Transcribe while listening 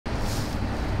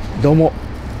どうも、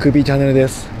クーピーチャンネルで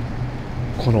す。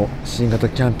この新型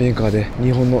キャンピングカーで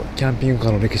日本のキャンピングカ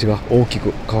ーの歴史が大き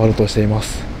く変わるとしていま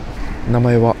す。名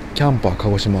前はキャンパー鹿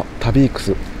児島タビーク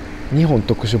ス、日本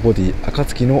特殊ボディ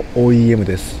暁の OEM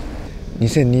です。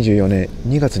2024年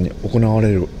2月に行わ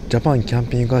れるジャパンキャン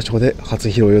ピングカーショーで初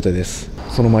披露予定です。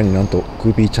その前になんとク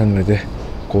ーピーチャンネルで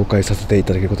公開させてい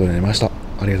ただけることになりました。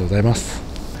ありがとうございます。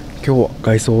今日は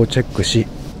外装をチェックし、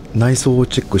内装を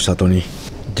チェックした後に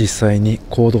実際に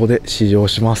公道で試乗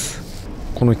します。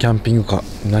このキャンピングカ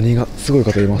ー、何がすごい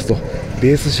かと言いますと、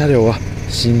ベース車両が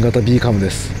新型ビーカムで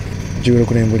す。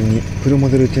16年ぶりにフルモ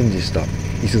デルチェンジした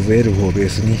いすゞエルフをベー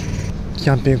スにキ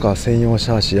ャンピングカー専用シ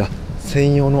ャーシや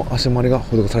専用の足回りが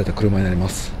施された車になりま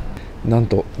す。なん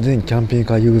と全キャンピング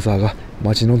カーユーザーが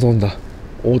待ち望んだ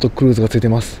オートクルーズがついて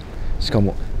ます。しか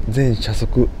も全車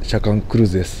速車間クルー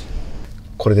ズです。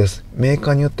これです。メー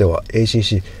カーによっては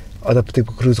ACC アダプティ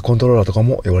ブクルーズコントローラーとか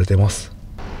も呼ばれています。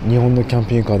日本のキャン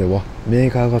ピングカーではメー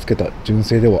カーが付けた純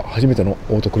正では初めての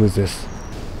オートクルーズです。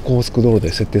高速道路で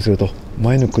設定すると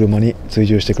前の車に追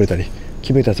従してくれたり、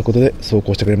決めた速度で走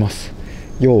行してくれます。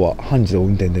要は半自動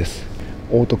運転です。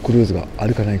オートクルーズがあ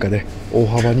るかないかで大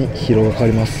幅に疲労がかか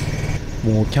ります。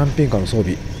もうキャンピングカーの装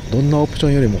備、どんなオプショ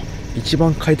ンよりも一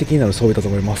番快適になる装備だと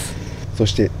思います。そ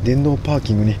して電動パー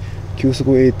キングに急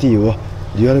速 AT は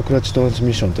デュアルクラッチトランス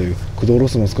ミッションという駆動ロ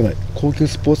スの少ない高級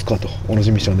スポーツカーと同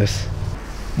じミッションです。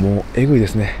もうえぐいで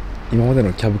すね。今まで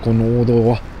のキャブコンの王道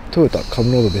はトヨタカ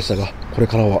ムロードでしたが、これ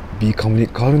からは B カムに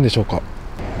変わるんでしょうか。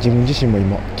自分自身も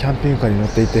今キャンピングカーに乗っ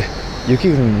ていて、雪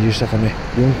国に移住したため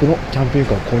4駆のキャンピング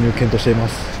カー購入を検討していま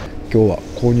す。今日は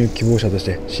購入希望者とし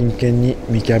て真剣に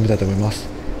見極めたいと思います。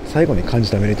最後に感じ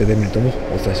たメリットデメリットも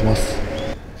お伝えします。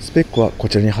スペックはこ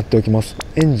ちらに貼っておきます。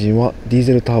エンジンはディー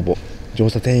ゼルターボ、乗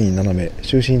車定員7名、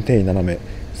就寝定員7名、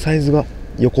サイズが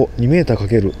横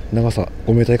 2m× 長さ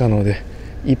 5m 以下なので、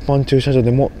一般駐車場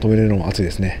でも止めれるのも熱い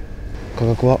ですね。価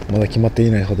格はまだ決まってい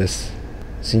ないそうです。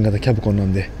新型キャブコンな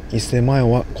んで1000万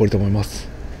円は超えると思います。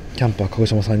キャンパー鹿児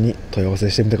島さんに問い合わせ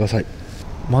してみてください。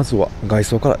まずは外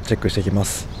装からチェックしていきま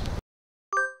す。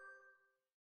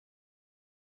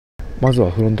まず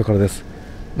はフロントからです。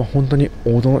本当に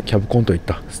王道のキャブコンといっ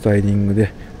たスタイリング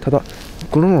で、ただ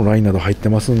黒のラインなど入って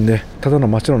ますんで、ただの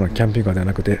真っ白なキャンピングカーでは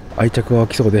なくて愛着が湧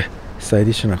きそうでスタイ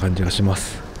リッシュな感じがしま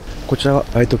す。こちらが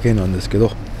ライト系なんですけ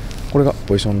ど、これが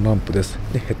ポジションランプです。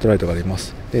でヘッドライトがありま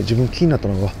す。で自分気になった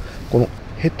のがこの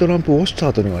ヘッドランプウォッシャ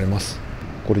ーというのがあります。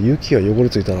これ雪が汚れ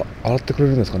ついたら洗ってくれ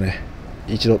るんですかね。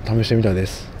一度試してみたいで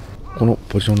す。この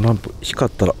ポジションランプ光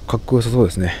ったらかっこよさそう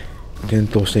ですね。点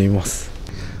灯してみます。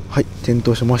はい、点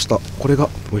灯しました。これが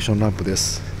ポジションランプで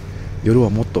す。夜は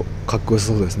もっとかっこよさ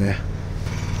そうですね。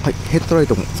はい、ヘッドライ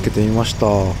トもつけてみました。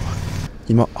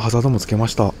今ハザードもつけま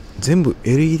した。全部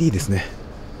LED ですね。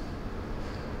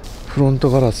フロント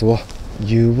ガラスは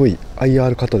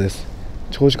UV、IR カットです。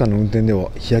長時間の運転では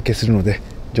日焼けするので、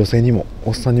女性にも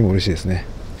おっさんにも嬉しいですね。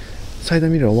サイド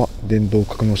ミラーは電動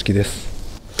格納式です。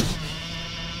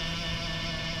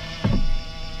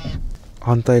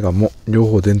反対側も両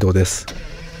方電動です。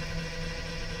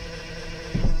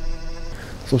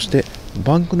そして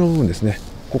バンクの部分ですね。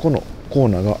ここのコー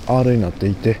ナーが R になって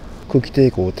いて、空気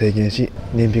抵抗を低減し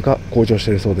燃費が向上し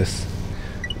ているそうです。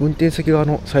運転席側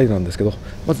のサイズなんですけど、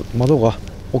まず窓が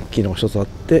大きいのが1つあっ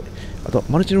て、あと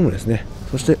マルチルームですね。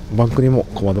そしてバンクにも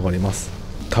小窓があります。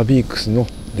タビークスの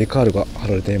デカールが貼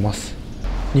られています。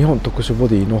日本特殊ボ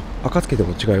ディの暁との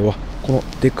違いは、この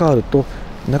デカールと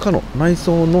中の内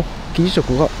装の生地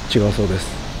色が違うそうです。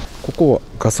ここは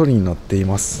ガソリンになってい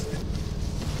ます。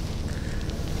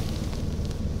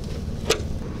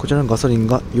こちらのガソリン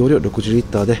が容量60リッ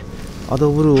ターで、ア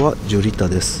ドブルーは10リッター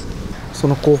です。そ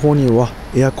の後方には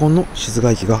エアコンの室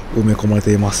外機が埋め込まれ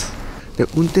ています。で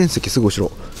運転席すぐ後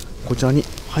ろ、こちらに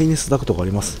ハイネスダクトがあ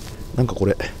ります。なんかこ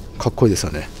れかっこいいです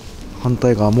よね。反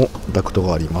対側もダクト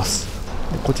があります。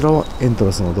こちらはエント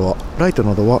ラスのドア、ライト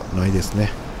などはないですね。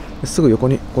すぐ横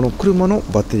にこの車の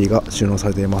バッテリーが収納さ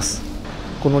れています。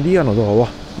このリアのドアは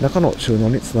中の収納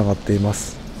につながっていま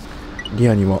す。リ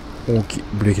アには大きい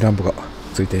ブレーキランプが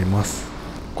ついています。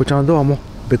こちらのドアも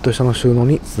ベッド下の収納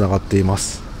につながっていま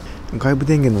す。外部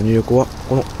電源の入力は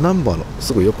このナンバーの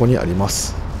すぐ横にありま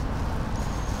す。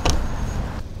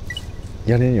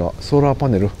屋根にはソーラーパ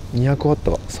ネル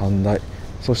 200W が3台、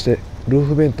そしてルー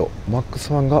フベントマックス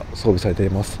ファンが装備されてい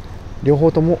ます。両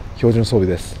方とも標準装備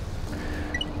です。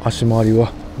足回り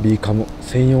は B カム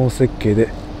専用設計で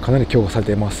かなり強化され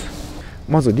ています。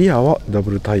まずリアはダ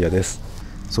ブルタイヤです。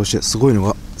そしてすごいの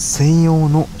が専用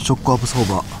のショックアブソー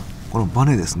バー、このバ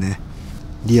ネですね。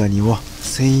リアには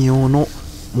専用の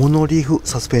モノリーフ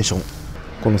サスペンション、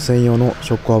この専用の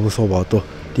ショックアブソーバーと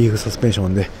リーフサスペンショ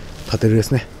ンで縦レールで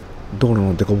すね。道路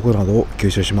の凸凹などを吸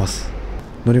収します。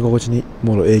乗り心地に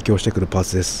もろ影響してくるパー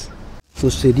ツです。そ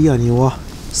してリアには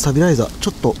スタビライザー、ち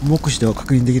ょっと目視では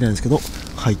確認できないんですけど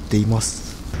入っていま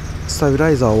す。スタビラ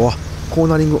イザーはコー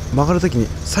ナリング曲がるときに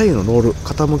左右のロール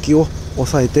傾きを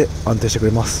抑えて安定してく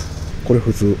れます。これ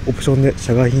普通オプションで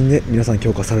社外品で皆さん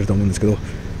強化されると思うんですけど、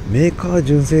メーカー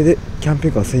純正でキャンピ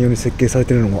ングカー専用に設計され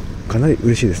ているのがかなり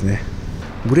嬉しいですね。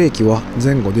ブレーキは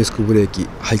前後ディスクブレーキ、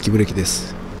排気ブレーキで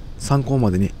す。参考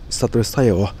までにスタッドレスタイ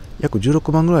ヤは約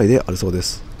16万ぐらいであるそうで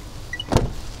す。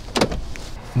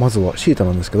まずはシート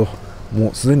なんですけど、も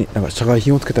うすでに社外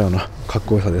品をつけたようなかっ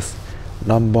こよさです。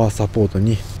ランバーサポート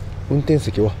に運転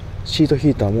席はシートヒ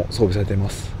ーターも装備されていま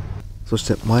す。そし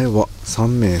て前は3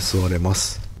名座れま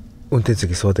す。運転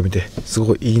席座ってみてす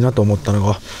ごいいいなと思ったの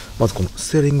が、まずこの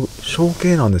ステアリング小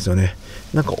径なんですよね。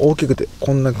大きくて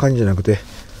こんな感じじゃなくて、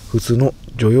普通の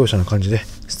乗用車の感じで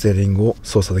ステアリングを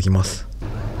操作できます。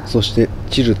そして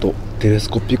チルとテレス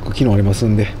コピック機能あります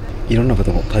んで、いろんな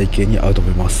方の体型に合うと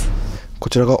思います。こ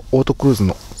ちらがオートクルーズ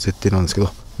の設定なんですけど、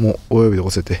もう親指で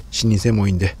押せて視認性もい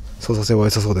いんで操作性は良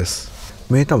さそうです。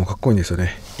メーターもかっこいいんですよ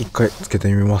ね。一回つけ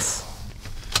てみます。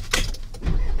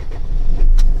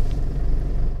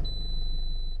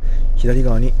左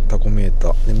側にタコメータ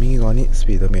ーで、右側にス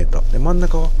ピードメーターで、真ん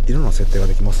中はいろんな設定が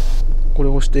できます。これ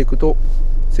を押していくと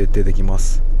設定できま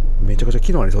す。めちゃくちゃ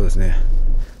機能ありそうですね。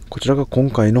こちらが今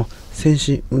回の先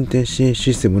進運転支援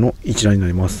システムの一覧にな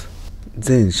ります。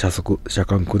全車速車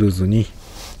間クルーズに、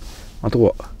あと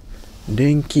はレ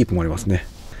ーンキープもありますね。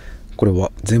これ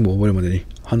は全部覚えるまでに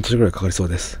半年ぐらいかかりそう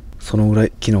です。そのぐら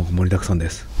い機能が盛りだくさんで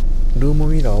す。ルーム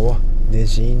ミラーはネ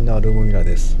ジインナールームミラー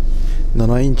です。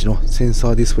7インチのセンサ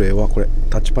ーディスプレイはこれ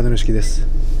タッチパネル式です。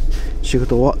シフ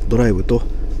トはドライブと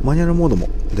マニュアルモードも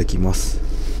できます。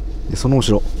でその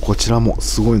後ろ、こちらも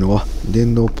すごいのは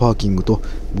電動パーキングと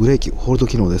ブレーキホールド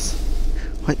機能です。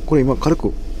はい、これ今軽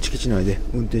く敷地内で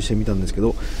運転してみたんですけ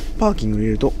ど、パーキングに入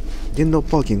れると電動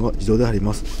パーキングが自動で入り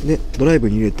ます。でドライブ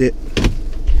に入れて、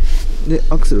で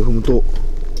アクセルを踏むと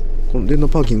この電動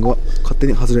パーキングが勝手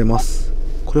に外れます。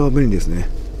これは便利ですね。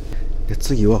で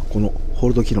次はこのホー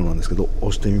ルド機能なんですけど、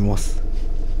押してみます。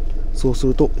そうす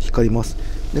ると光ります。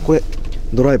でこれ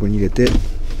ドライブに入れて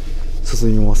進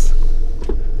みます。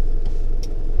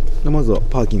でまずは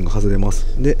パーキング外れます。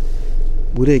で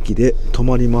ブレーキで止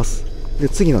まります。で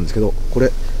次なんですけど、こ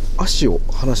れ足を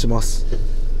離します。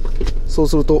そう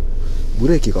するとブ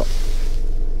レーキが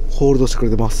ホールドしてく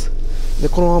れてます。で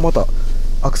このまままた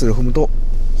アクセルを踏むと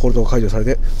ホールドが解除され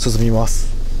て進みます。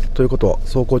ということは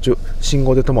走行中信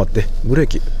号で止まってブレー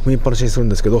キ踏みっぱなしにするん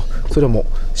ですけど、それはも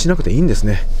うしなくていいんです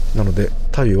ね。なので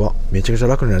旅はめちゃくちゃ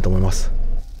楽になると思います。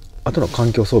あとの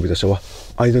環境装備としては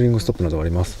アイドリングストップなどがあ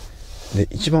ります。で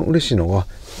一番嬉しいのが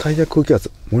タイヤ空気圧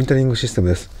モニタリングシステム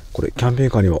です。これキャンピン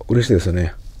グカーには嬉しいですよ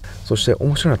ね。そして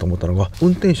面白いなと思ったのが、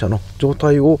運転者の状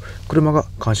態を車が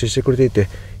監視してくれていて、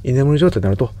居眠り状態に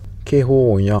なると警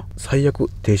報音や最悪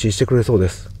停止してくれそうで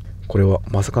す。これは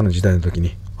まさかの時代の時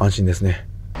に安心ですね。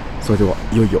それでは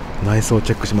いよいよ内装を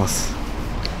チェックします。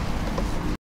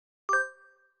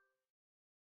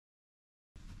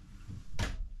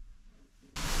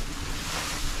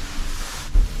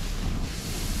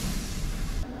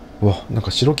うわ、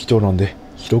白基調なんで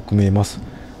広く見えます。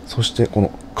そしてこ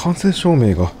の間接照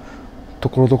明がと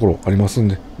ころどころありますん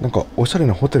で、おしゃれ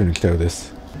なホテルに来たようで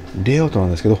す。レイアウトな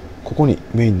んですけど、ここに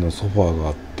メインのソファーが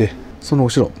あって、その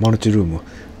後ろマルチルーム、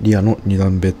リアの2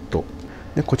段ベッド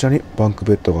で、こちらにバンク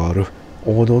ベッドがある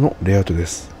王道のレイアウトで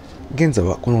す。現在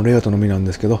はこのレイアウトのみなん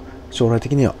ですけど、将来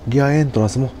的にはリアエントラン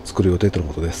スも作る予定との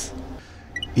ことです。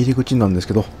入り口なんです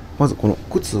けど、まずこの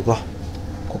靴が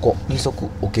ここ2足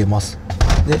置けます。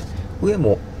で上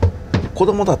も子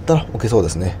供だったら置けそうで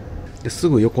すね。です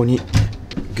ぐ横に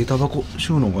下駄箱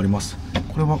収納があります。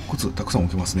これは靴たくさん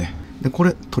置けますね。でこ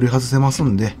れ取り外せます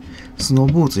んで、スノ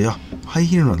ーブーツやハイ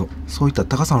ヒールなどそういった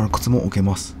高さのある靴も置け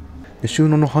ます。で収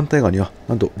納の反対側には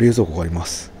なんと冷蔵庫がありま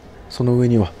す。その上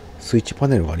にはスイッチパ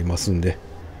ネルがありますんで、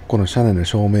この車内の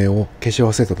照明を消し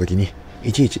忘れた時に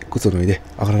いちいち靴を脱いで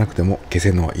上がらなくても消せ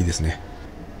るのはいいですね。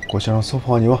こちらのソ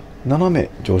ファーには斜め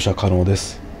乗車可能で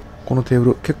す。このテーブ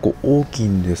ル結構大きい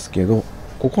んですけど、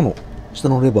ここの下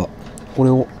のレバー、これ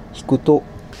を引くと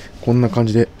こんな感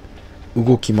じで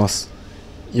動きます。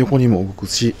横にも動く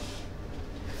し、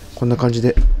こんな感じ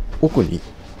で奥に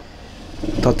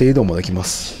縦移動もできま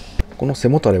す。この背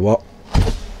もたれは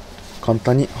簡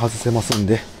単に外せますん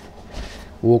で、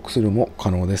ウォークスルーも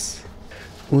可能です。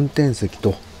運転席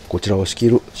とこちらを仕切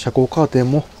る遮光カーテ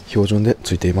ンも標準で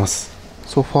ついています。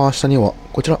ソファー下には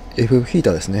こちら FF ヒータ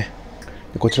ーですね。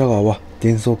こちら側は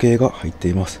幻想系が入って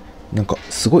います。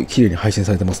すごい綺麗に配線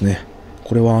されてますね。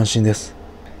これは安心です。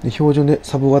で標準で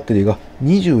サブバッテリーが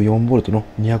 24V の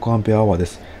 200Ah で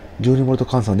す。12V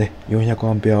換算で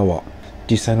 400Ah。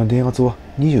実際の電圧は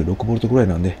 26V ぐらい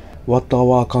なんで、ワットア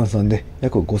ワー換算で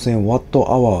約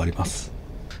 5000Wh あります。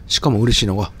しかも嬉しい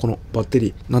のが、このバッテリ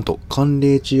ー、なんと寒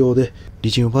冷地用で、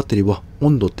リチウムバッテリーは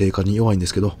温度低下に弱いんで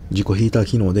すけど、自己ヒーター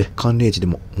機能で寒冷地で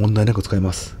も問題なく使え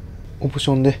ます。オプシ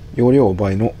ョンで容量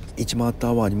倍の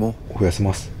 1Wh にも増やせ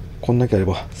ます。こんだけあれ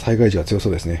ば災害時が強そ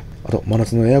うですね。あと真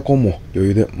夏のエアコンも余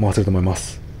裕で回せると思いま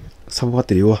す。サブバッ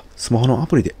テリーはスマホのア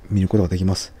プリで見ることができ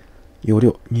ます。容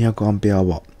量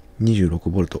 200Ah、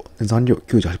26V、残量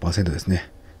 98% ですね。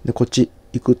で、こっち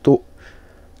行くと、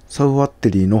サブバッ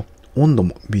テリーの温度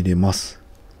も見れます。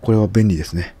これは便利で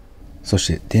すね。そし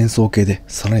て伝送系で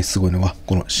さらにすごいのが、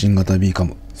この新型ビーカ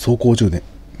ム走行充電。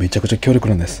めちゃくちゃ強力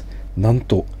なんです。なん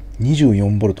と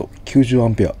 24V、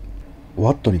90A。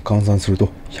ワットに換算すると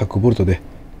 100V で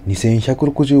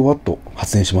 2160W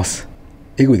発電します。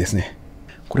えぐいですね。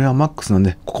これはマックスなん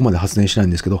でここまで発電しないん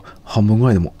ですけど、半分ぐ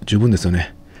らいでも十分ですよ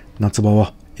ね。夏場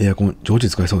はエアコン常時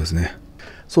使えそうですね。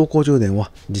走行充電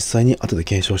は実際に後で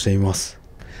検証してみます。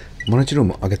マルチルー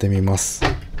ム開けてみます。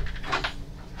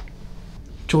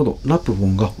ちょうどラップ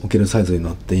本が置けるサイズに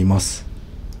なっています。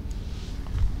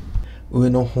上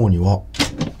の方には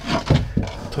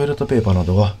トイレットペーパーな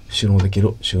どが収納でき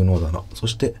る収納棚、そ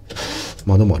して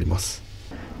窓もあります。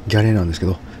ギャレーなんですけ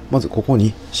ど、まずここ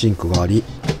にシンクがあり、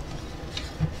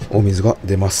お水が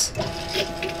出ます。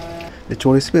で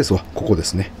調理スペースはここで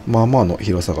すね。まあまあの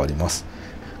広さがあります。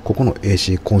ここの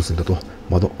AC コンセントと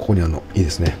窓、ここにあるのいいで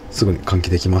すね。すぐに換気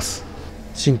できます。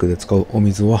シンクで使うお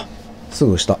水はす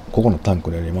ぐ下、ここのタン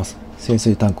クにあります。清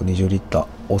水タンク20リッター、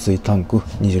汚水タンク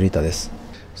20リッターです。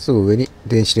すぐ上に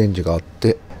電子レンジがあっ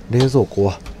て、冷蔵庫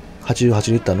は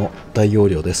88リッターの大容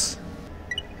量です。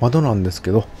窓なんです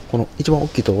けど、この一番大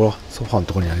きいところはソファーの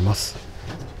ところにあります。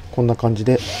こんな感じ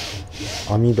で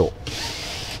網戸、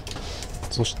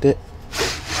そして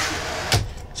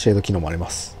シェード機能もありま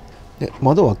す。で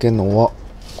窓を開けるのは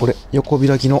これ横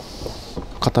開きの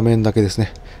片面だけです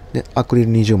ね。でアクリル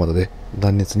二重窓で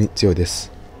断熱に強いです。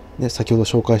で先ほど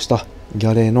紹介したギ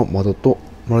ャレーの窓と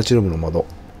マルチルームの窓、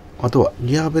あとは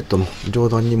リアベッドの上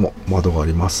段にも窓があ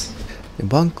ります。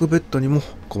バンクベッドにも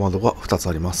小窓が2つ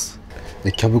あります。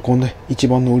でキャブコンで一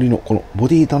番の売りのこのボ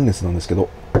ディ断熱なんですけど、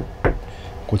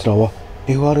こちらは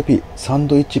FRP サン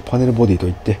ドイッチパネルボディと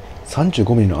いって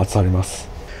 35mm の厚さあります。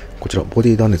こちらボデ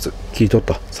ィ断熱切り取っ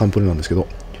たサンプルなんですけど、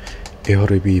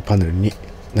 FRP パネルに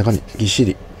中にぎっし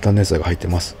り断熱材が入って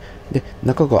ます。で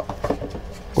中が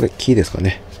これ木ですか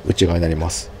ね、内側になりま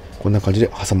す。こんな感じで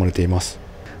挟まれています。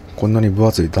こんなに分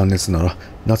厚い断熱なら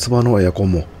夏場のエアコ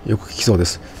ンもよく効きそうで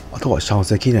す。あとは遮音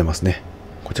性気になりますね。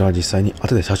こちらは実際に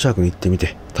後で車中泊に行ってみ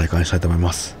て体感したいと思い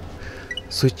ます。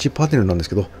スイッチパネルなんです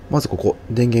けど、まずここ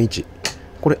電源位置、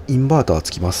これインバーター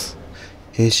つきます。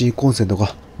 AC コンセント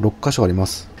が6箇所ありま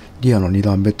す。リアの2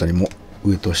段ベッドにも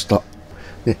上と下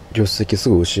で、助手席す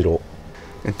ぐ後ろ、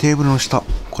テーブルの下、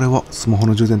これはスマホ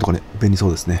の充電とかに便利そ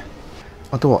うですね。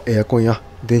あとはエアコンや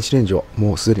電子レンジは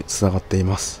もうすでにつながってい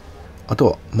ます。あと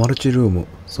はマルチルーム、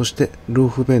そしてルー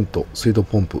フベント、水道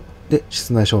ポンプで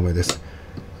室内照明です。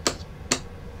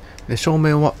で照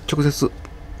明は直接こ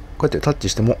うやってタッチ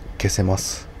しても消せま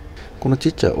す。このち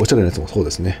っちゃいおしゃれなやつもそう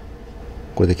ですね。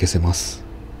これで消せます。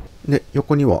で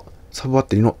横にはサブバッ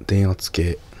テリーの電圧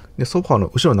計で、ソファーの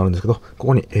後ろになるんですけど、こ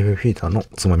こに FF ヒーターの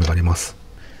つまみがあります。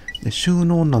で収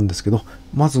納なんですけど、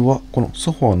まずはこの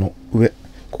ソファーの上、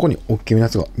ここに大きめのや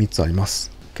つが3つありま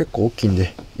す。結構大きいん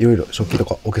でいろいろ食器と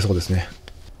か置けそうですね。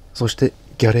そして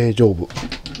ギャレー上部、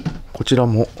こちら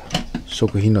も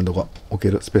食品などが置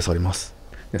けるスペースあります。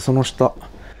でその下、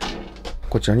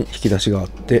こちらに引き出しがあっ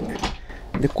て、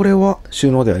でこれは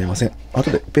収納ではありません。後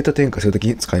でベッド展開するとき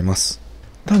に使います。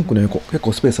タンクの横結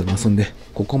構スペースありますんで、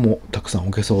ここもたくさん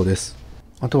置けそうです。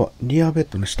あとはリアベッ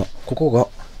ドの下、ここが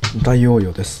大容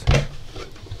量です。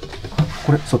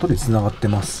これ外につながって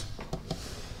ます。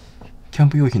キャン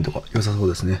プ用品とか良さそう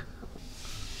ですね。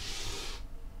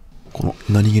この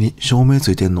何気に照明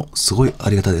ついてるのすごいあ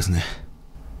りがたいですね。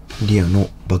リアの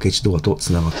バケツドアと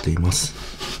つながっています。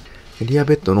リア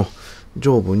ベッドの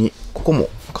上部にここも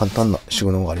簡単な収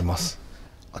納があります。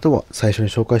あとは最初に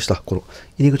紹介したこの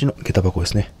入り口の下駄箱で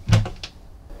すね。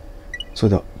それ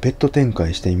ではベッド展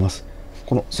開しています。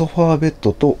このソファーベッ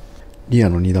ドとリア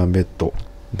の2段ベッド、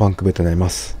バンクベッドになりま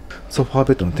す。ソファー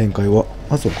ベッドの展開は、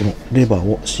まずはこのレバー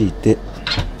を敷いて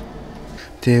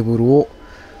テーブルを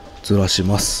ずらし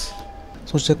ます。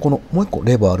そしてこのもう一個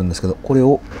レバーあるんですけど、これ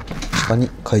を下に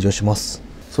解除します。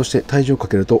そして体重をか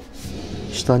けると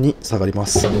下に下がりま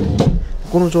す。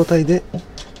この状態で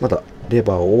またレ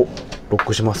バーをロッ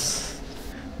クします。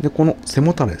でこの背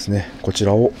もたれですね、こち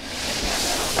らを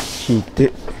引い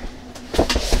て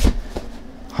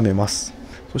はめます。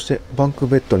そしてバンク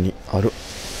ベッドにある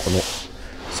この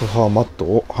ソファーマット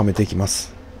をはめていきま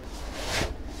す。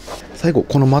最後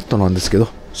このマットなんですけど、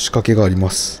仕掛けがありま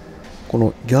す。こ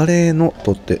のギャレーの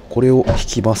取ってこれを引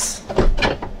きます。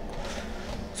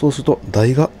そうすると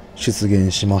台が出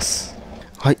現します。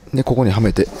はい。でここには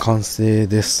めて完成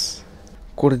です。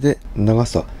これで長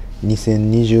さ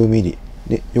 2020mm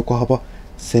で横幅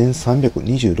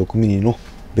 1326mm の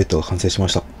ベッドが完成しま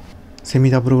した。セミ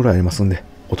ダブルぐらいありますんで、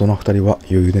大人2人は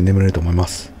余裕で眠れると思いま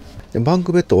す。でバン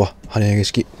クベッドは跳ね上げ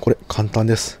式、これ簡単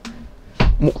です。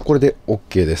もうこれで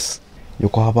OK です。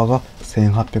横幅が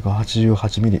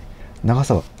 1888mm、長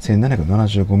さが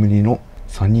 1775mm の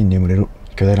3人眠れる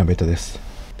巨大なベッドです。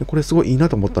でこれすごいいいな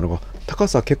と思ったのが、高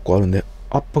さ結構あるんで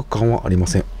圧迫感はありま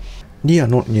せん。リア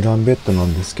の2段ベッドな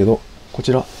んですけど、こ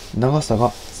ちら長さが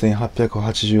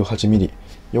 1888mm、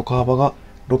横幅が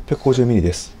 650mm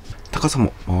です。高さ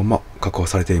もまあまあ確保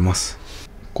されています。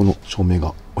この照明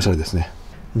がおしゃれですね。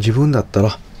自分だった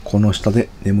らこの下で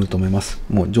眠ると思います。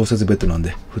もう常設ベッドなん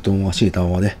で、布団は敷いたま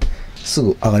まです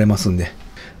ぐ上がれますんで、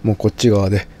もうこっち側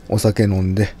でお酒飲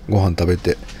んでご飯食べ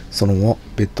て、そのまま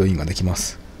ベッドインができま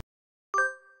す。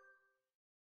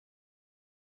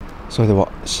それでは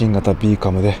新型ビー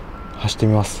カムで走って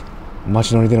みます。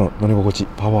街乗りでの乗り心地、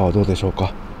パワーはどうでしょう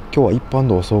か。今日は一般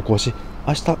道を走行し、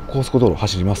明日高速道路を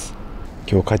走ります。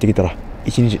今日帰ってきたら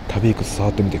一日タビークス触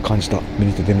ってみて感じたメ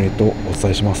リットデメリットをお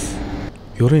伝えします。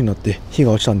夜になって日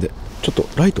が落ちたんで、ちょっと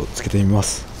ライトをつけてみま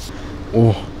す。お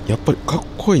お、やっぱりかっ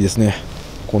こいいですね。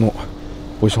この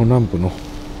ポジションランプの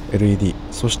LED、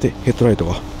 そしてヘッドライト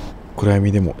が暗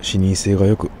闇でも視認性が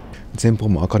良く、前方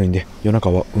も明るいんで夜中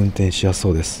は運転しやす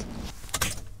そうです。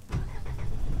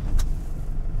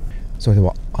それで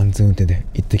は安全運転で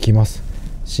行ってきます。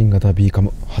新型ビーカ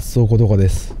ム初走行動画で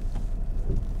す。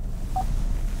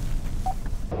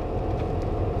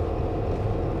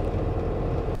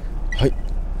はい、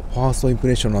ファーストインプ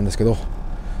レッションなんですけど、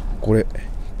これ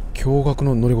驚愕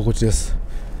の乗り心地です。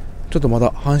ちょっとま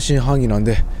だ半信半疑なん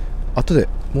で、後で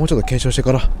もうちょっと検証して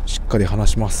からしっかり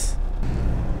話します。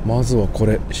まずはこ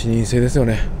れ視認性ですよ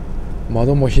ね。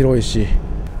窓も広いし、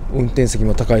運転席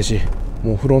も高いし、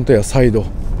もうフロントやサイド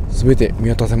全て見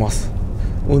渡せます。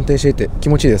運転していて気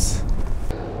持ちいいです。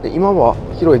で今は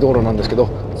広い道路なんですけど、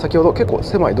先ほど結構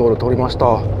狭い道路通りまし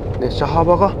た。で車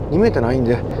幅が2メートルないん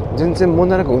で全然問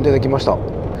題なく運転できました。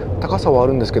高さはあ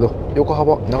るんですけど横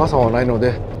幅長さはないの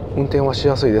で運転はし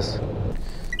やすいです。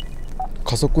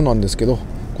加速なんですけど、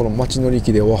この街乗り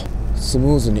機ではス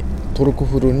ムーズにトルク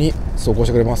フルに走行し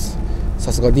てくれます。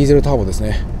さすがディーゼルターボです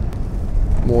ね。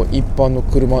もう一般の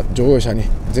車乗用車に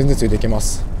全然ついていけま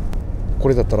す。こ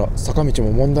れだったら坂道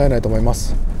も問題ないと思いま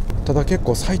す。ただ結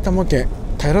構埼玉県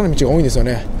平らな道が多いんですよ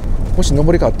ね。もし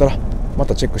上りがあったらま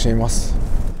たチェックしてみます。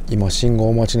今信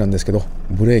号待ちなんですけど、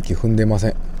ブレーキ踏んでませ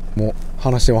ん。もう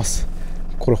離してます。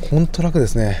これほんと楽で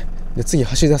すね。で次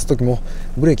走り出す時も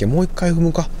ブレーキもう一回踏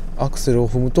むかアクセルを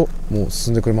踏むともう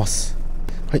進んでくれます。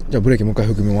はい、じゃあブレーキもう一回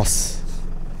踏みます。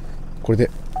これ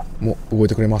でもう動い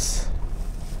てくれます。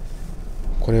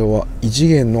これは異次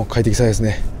元の快適さです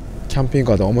ね。キャンピング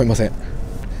カーとは思いません。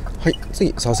はい、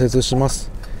次左折しま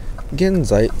す。現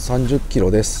在30キ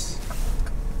ロです。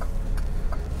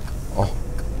あ、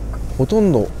ほと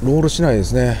んどロールしないで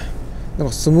すね。なん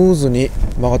かスムーズに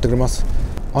曲がってくれます。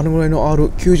あのぐらいの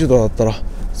R90 度だったら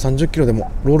30キロで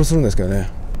もロールするんですけど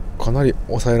ね。かなり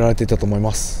抑えられていたと思い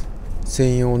ます。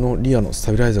専用のリアのス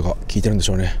タビライザーが効いてるんでし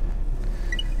ょうね。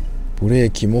ブレー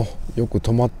キもよく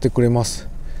止まってくれます。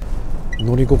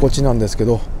乗り心地なんですけ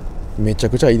どめちゃ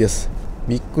くちゃいいです。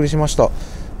びっくりしました。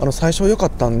最初良か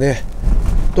ったんで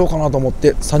どうかなと思っ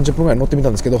て30分ぐらい乗ってみた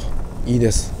んですけど、いい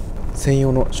です。専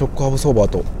用のショックアブソーバー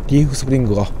とリーフスプリン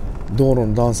グが道路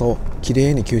の段差をきれ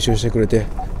いに吸収してくれて、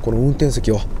この運転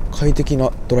席は快適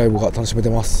なドライブが楽しめて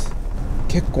ます。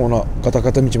結構なガタ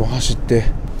ガタ道も走って、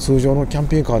通常のキャン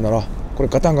ピングカーならこれ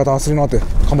ガタンガタンするなって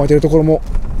構えてるところも、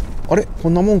あれこ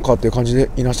んなもんかっていう感じ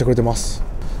でいなしてくれてます。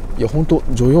いや本当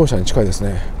乗用車に近いです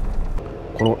ね。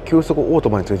この急速オート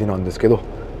マについてなんですけど、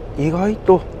意外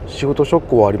とシフトショッ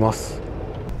クはあります。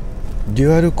デ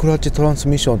ュアルクラッチトランス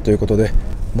ミッションということで、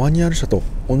マニュアル車と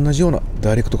同じような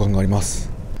ダイレクト感があります。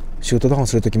シフトダウン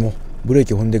するときもブレー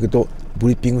キを踏んでいくとブ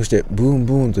リッピングしてブーン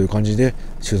ブーンという感じで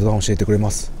シフトダウンしていってくれま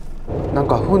す。なん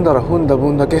か踏んだら踏んだ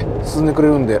分だけ進んでくれ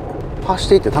るんで走っ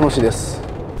ていて楽しいです。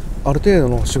ある程度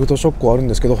のシフトショックはあるん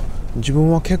ですけど、自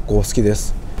分は結構好きで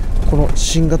す。この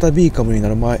新型ビーカムにな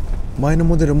る前の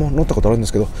モデルも乗ったことあるんで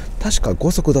すけど、確か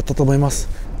5速だったと思います。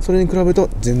それに比べると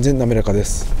全然滑らかで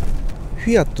す。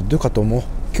フィアット・デュカトも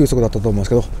急速だったと思うんです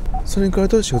けど、それに比べる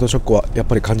とシフトショックはやっ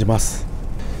ぱり感じます。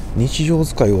日常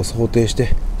使いを想定し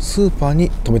てスーパー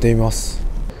に止めてみます。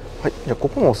はい、じゃあこ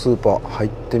こもスーパー入っ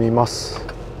てみます。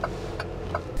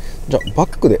じゃあバ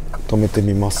ックで止めて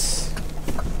みます。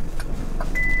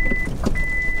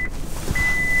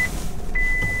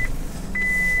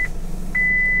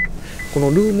この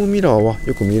ルームミラーは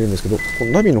よく見えるんですけど、こ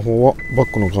のナビの方はバ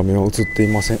ックの画面は映ってい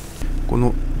ません。こ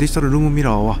のデジタルルームミ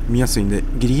ラーは見やすいんで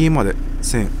ギリギリまで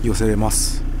線寄せれま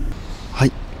す。は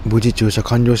い、無事駐車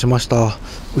完了しました。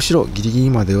後ろギリギリ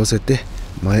まで寄せて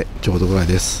前ちょうどぐらい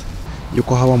です。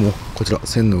横幅もこちら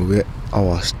線の上合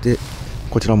わせて、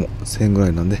こちらも線ぐら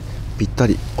いなんでぴった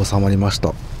り収まりまし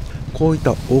た。こういっ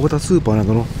た大型スーパーな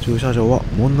どの駐車場は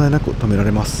問題なく止めら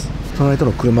れます。隣と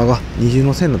の車が二重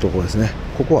の線のところですね、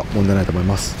ここは問題ないと思い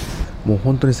ます。もう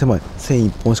本当に狭い線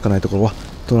1本しかないところは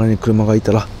隣に車がい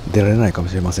たら出られないかも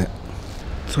しれません。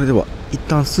それでは一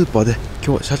旦スーパーで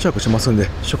今日車中泊しますんで、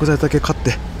食材だけ買っ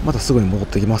てまたすぐに戻っ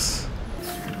てきます。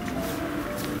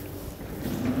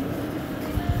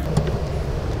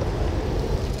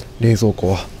冷蔵庫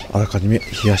はあらかじめ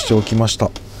冷やしておきました。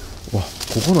わ、こ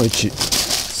この位置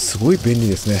すごい便利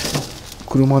ですね。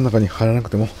車の中に入らなく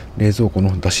ても冷蔵庫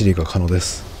の出し入れが可能で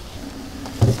す。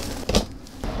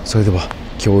それでは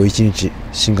今日一日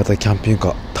新型キャンピングカ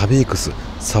ータビークス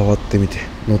触ってみて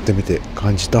乗ってみて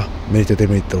感じたメリットデ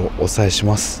メリットをお伝えし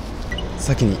ます。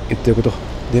先に言っておくと、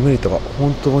デメリットが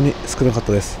本当に少なかっ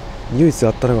たです。唯一あ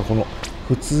ったのがこの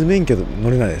普通免許で乗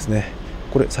れないですね。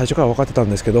これ最初から分かってたん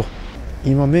ですけど、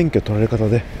今免許取られる方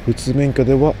で普通免許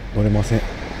では乗れません。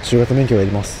中型免許がい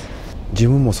ります。自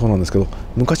分もそうなんですけど、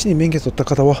昔に免許取った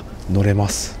方は乗れま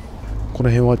す。この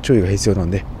辺は注意が必要な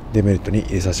んでデメリットに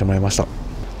入れさせてもらいました。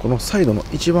このサイドの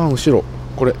一番後ろ、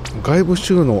これ外部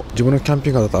収納、自分のキャンピ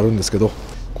ングカーだとあるんですけど、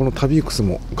このタビークス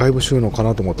も外部収納か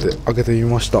なと思って開けてみ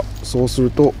ました。そうする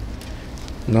と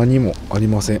何もあり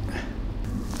ません。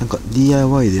なんか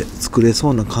DIY で作れそ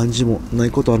うな感じもな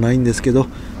いことはないんですけど、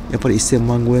やっぱり1000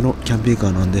万超えのキャンピングカ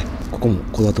ーなんで、ここも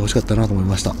こだわってほしかったなと思い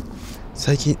ました。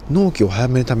最近納期を早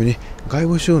めるために外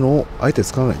部収納をあえて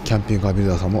使わないキャンピングカービル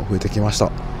ダーさんも増えてきまし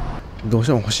た。どうし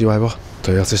ても欲しい場合は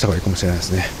問い合わせした方がいいかもしれないで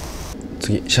すね。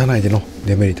次、車内での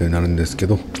デメリットになるんですけ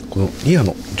ど、このリア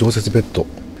の常設ベッド、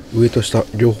上と下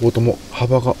両方とも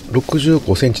幅が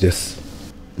65センチです。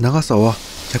長さは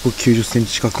190セン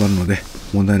チ近くあるので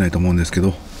問題ないと思うんですけ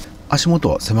ど、足元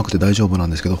は狭くて大丈夫なん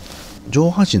ですけど、上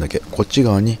半身だけこっち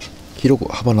側に広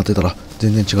く幅になってたら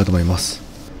全然違うと思います。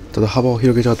ただ幅を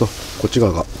広げちゃうとこっち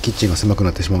側がキッチンが狭く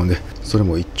なってしまうので、それ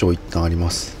も一長一短ありま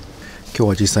す。今日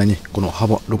は実際にこの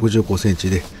幅65セン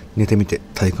チで寝てみて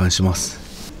体感します。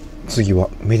次は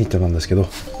メリットなんですけど、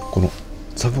この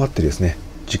サブバッテリーですね。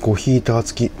自己ヒーター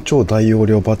付き超大容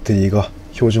量バッテリーが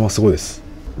標準はすごいです。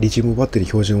リチウムバッテリー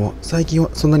標準は最近は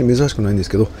そんなに珍しくないんです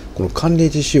けど、この寒冷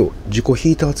地仕様自己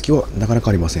ヒーター付きはなかなか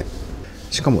ありません。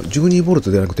しかも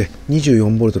 12V ではなくて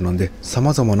 24V なんで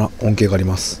様々な恩恵があり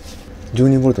ます。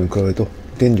12V に比べると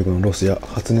電力のロスや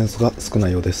発熱が少な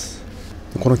いようです。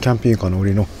このキャンピングカーの売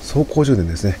りの走行充電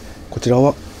ですね。こちら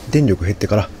は電力減って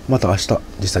からまた明日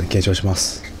実際に検証しま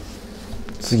す。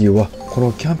次はこ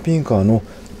のキャンピングカーの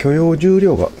許容重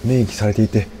量が明記されてい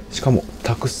て、しかも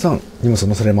たくさん荷物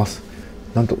載せれます。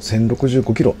なんと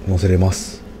 1065kg 載せれま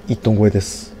す。1トン超えで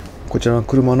す。こちらの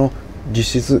車の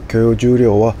実質許容重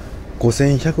量は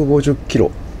 5150kg。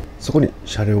そこに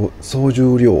車両総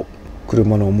重量、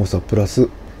車の重さプラス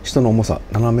人の重さ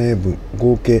7名分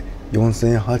合計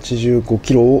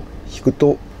 4085kg を引く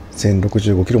と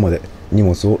 1065kg まで荷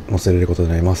物を載せれることに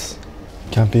なります。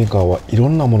キャンピングカーはいろ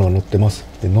んなものが乗ってます。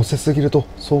で、乗せすぎると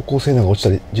走行性能が落ちた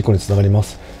り事故につながりま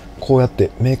す。こうやっ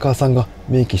てメーカーさんが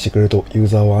明記してくれるとユー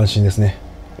ザーは安心ですね。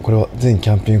これは全キ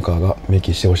ャンピングカーが明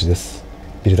記してほしいです。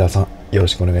ビルダーさんよろ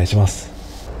しくお願いします。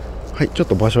はい、ちょっ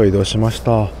と場所を移動しまし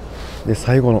た。で、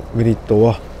最後のメリット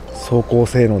は走行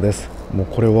性能です。もう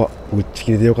これはぶっち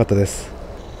ぎりで良かったです。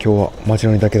今日は街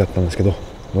乗りだけだったんですけど、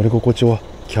乗り心地は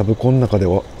キャブコンの中で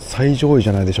は最上位じ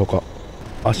ゃないでしょうか。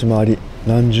足回り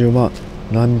何十万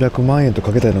何百万円と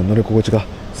かけたような乗り心地が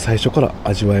最初から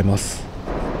味わえます。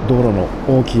道路の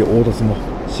大きい凹凸も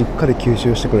しっかり吸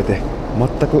収してくれて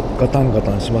全くガタンガ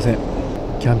タンしません。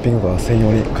キャンピングカー専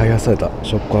用に開発された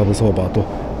ショックアブソーバーと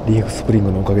リーフスプリン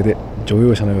グのおかげで乗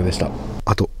用車のようでした。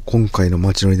あと今回の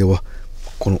街乗りでは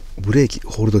このブレーキ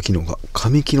ホールド機能が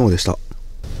神機能でした。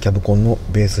キャブコンの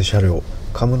ベース車両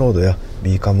カムロードや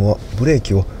ビーカムはブレー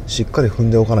キをしっかり踏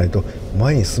んでおかないと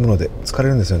前に進むので疲れ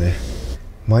るんですよね。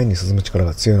前に進む力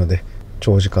が強いので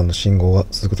長時間の信号が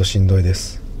続くとしんどいで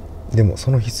す。でも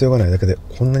その必要がないだけで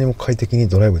こんなにも快適に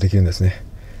ドライブできるんですね。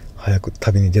早く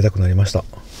旅に出たくなりました。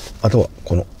あとは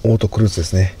このオートクルーズで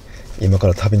すね。今か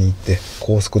ら旅に行って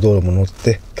高速道路も乗っ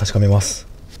て確かめます。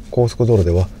高速道路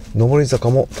では上り坂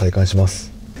も体感しま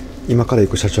す。今から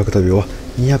行く車中泊旅は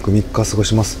2泊3日過ご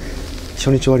します。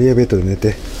初日はリアベッドで寝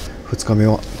て、2日目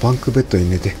はバンクベッドに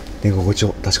寝て寝心地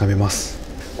を確かめます。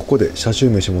ここで車中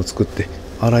飯も作って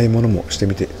洗い物もして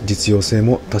みて実用性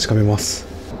も確かめます。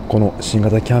この新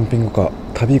型キャンピングカー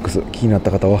タビークス気になった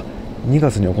方は2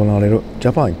月に行われるジ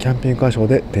ャパンキャンピングカーショー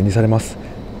で展示されます。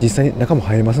実際に中も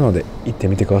入りますので行って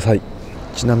みてください。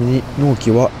ちなみに納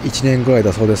期は1年ぐらい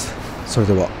だそうです。それ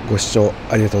ではご視聴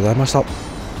ありがとうございました。